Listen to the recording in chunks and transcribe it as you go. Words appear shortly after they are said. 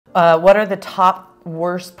What are the top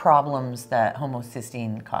worst problems that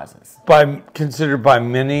homocysteine causes? Considered by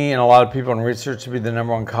many and a lot of people in research to be the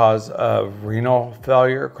 #1 cause of renal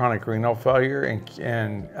failure, chronic renal failure,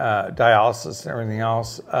 and dialysis and everything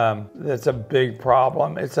else. That's a big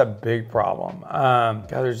problem. It's a big problem. God,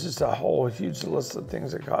 there's just a whole huge list of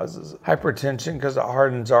things it causes. Hypertension because it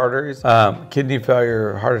hardens arteries, kidney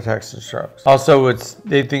failure, heart attacks, and strokes. Also,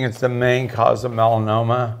 they think it's the main cause of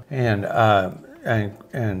melanoma and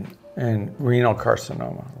renal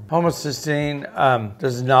carcinoma. Homocysteine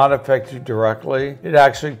does not affect you directly. It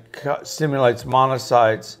actually stimulates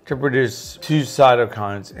monocytes to produce 2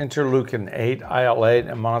 cytokines, interleukin-8,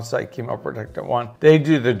 IL-8, and monocyte chemoprotectant 1. They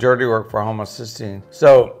do the dirty work for homocysteine.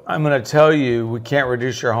 So I'm going to tell you, we can't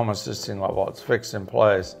reduce your homocysteine level. It's fixed in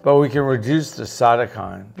place. But we can reduce the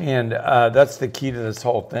cytokine. And that's the key to this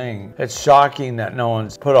whole thing. It's shocking that no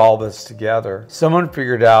one's put all this together. Someone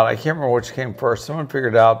figured out, I can't remember which came first, someone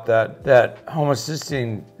figured out that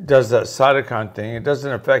homocysteine does that cytokine thing. It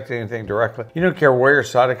doesn't affect anything directly. You don't care where your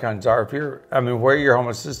cytokines are. Where your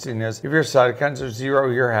homocysteine is. If your cytokines are 0,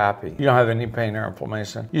 you're happy. You don't have any pain or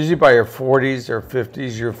inflammation. Usually by your 40s or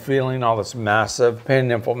 50s, you're feeling all this massive pain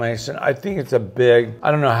and inflammation. I think it's I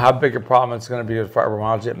don't know how big a problem it's going to be with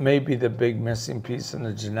fibromyalgia. It may be the big missing piece in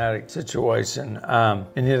the genetic situation,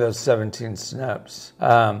 any of those 17 SNPs.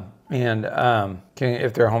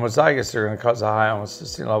 If they're homozygous, they're going to cause a high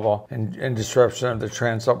homocysteine level and disruption of the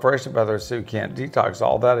transsulfuration pathway, so you can't detox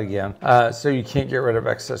all that again. So you can't get rid of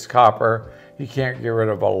excess copper. You can't get rid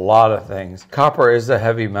of a lot of things. Copper is a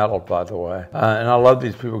heavy metal, by the way. And I love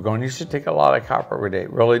these people going, you should take a lot of copper every day.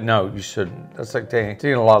 Really? No, you shouldn't. That's like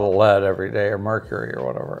taking a lot of lead every day or mercury or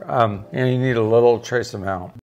whatever. You need a little trace amount.